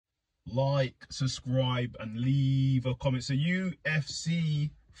like, subscribe, and leave a comment. So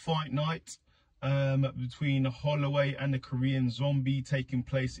UFC Fight Night between Holloway and the Korean Zombie taking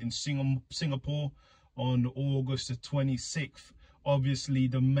place in Singapore on August the 26th. Obviously,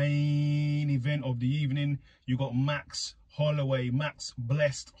 the main event of the evening, you got Max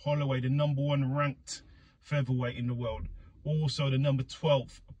Blessed Holloway, the #1 ranked featherweight in the world. Also the number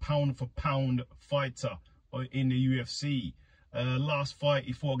 12 pound for pound fighter in the UFC. Last fight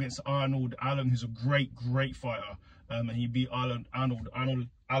he fought against Arnold Allen, who's a great fighter, and he beat Arnold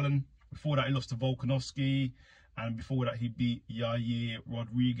Allen. Before that he lost to Volkanovski, and before that he beat Yair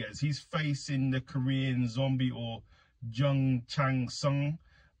Rodriguez. He's facing the Korean Zombie, or Jung Chang Sung.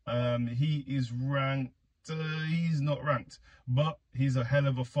 He is ranked, he's not ranked, but he's a hell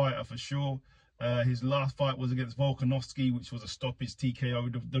of a fighter for sure. His last fight was against Volkanovski, which was a stoppage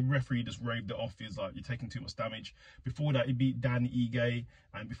TKO. The referee just raved it off. He was like, you're taking too much damage. Before that, he beat Dan Ige,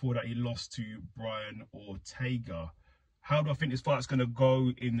 and before that, he lost to Brian Ortega. How do I think this fight's going to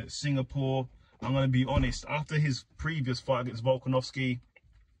go in Singapore? I'm going to be honest. After his previous fight against Volkanovski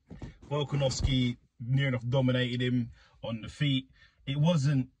near enough dominated him on the feet. It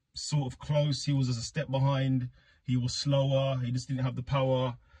wasn't sort of close. He was just a step behind. He was slower. He just didn't have the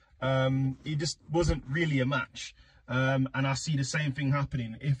power. It just wasn't really a match. And I see the same thing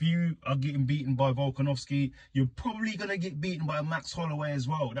happening. If you are getting beaten by Volkanovski, you're probably going to get beaten by Max Holloway as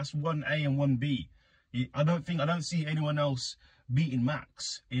well. That's 1A and 1B. I don't see anyone else beating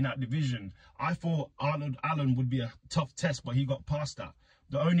Max in that division. I thought Arnold Allen would be a tough test, but he got past that.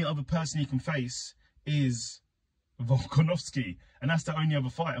 The only other person he can face is Volkanovski, and that's the only other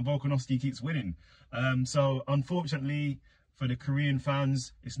fight, and Volkanovski keeps winning. So unfortunately for the Korean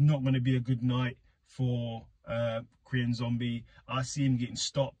fans, it's not going to be a good night for Korean Zombie. I see him getting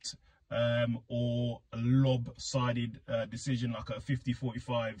stopped, or a lopsided decision, like a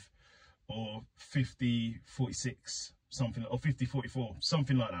 50-45 or 50-46, something, or 50-44,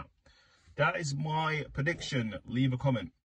 something like that. That is my prediction. Leave a comment.